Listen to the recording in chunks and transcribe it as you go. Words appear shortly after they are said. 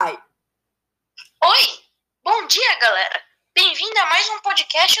galera! Bem-vindo a mais um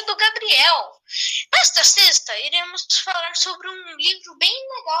podcast do Gabriel. Nesta sexta, iremos falar sobre um livro bem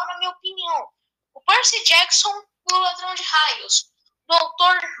legal, na minha opinião. O Percy Jackson e o Ladrão de Raios, do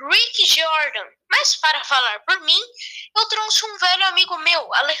autor Rick Jordan. Mas para falar por mim, eu trouxe um velho amigo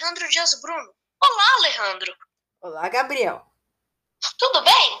meu, Alejandro Bruno. Olá, Alejandro. Olá, Gabriel. Tudo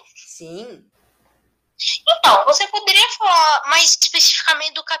bem? Sim. Então, você poderia falar mais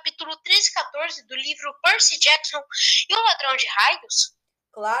especificamente do capítulo 13 e 14 do livro Percy Jackson e o Ladrão de Raios?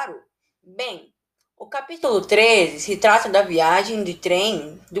 Claro. Bem, o capítulo 13 se trata da viagem de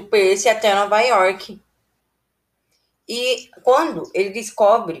trem do Percy até Nova York. E quando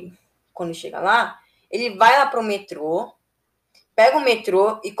chega lá, ele vai lá pro metrô, pega o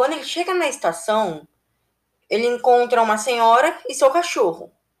metrô e quando ele chega na estação, ele encontra uma senhora e seu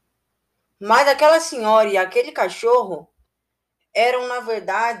cachorro. Mas aquela senhora e aquele cachorro eram, na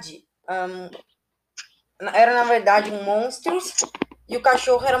verdade, monstros e o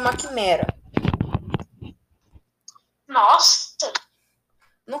cachorro era uma quimera. Nossa!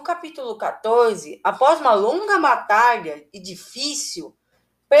 No capítulo 14, após uma longa batalha e difícil,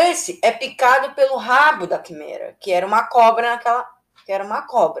 Percy é picado pelo rabo da quimera, que era uma cobra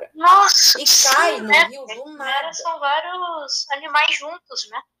Nossa! E cai no rio do nada. São vários animais juntos,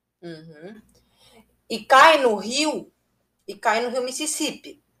 né? Uhum. E cai no rio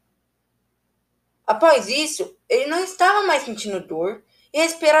Mississippi. Após isso, ele não estava mais sentindo dor e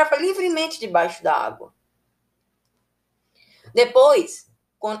respirava livremente debaixo da água. Depois,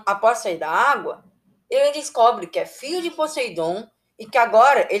 após sair da água, ele descobre que é filho de Poseidon e que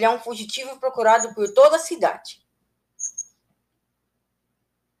agora ele é um fugitivo procurado por toda a cidade.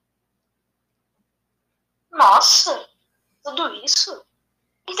 Nossa, tudo isso?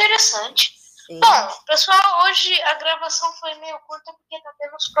 Interessante. Sim. Bom, pessoal, hoje a gravação foi meio curta porque tá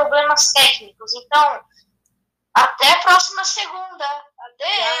tendo uns problemas técnicos. Então, até a próxima segunda.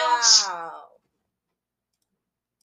 Adeus! Tchau.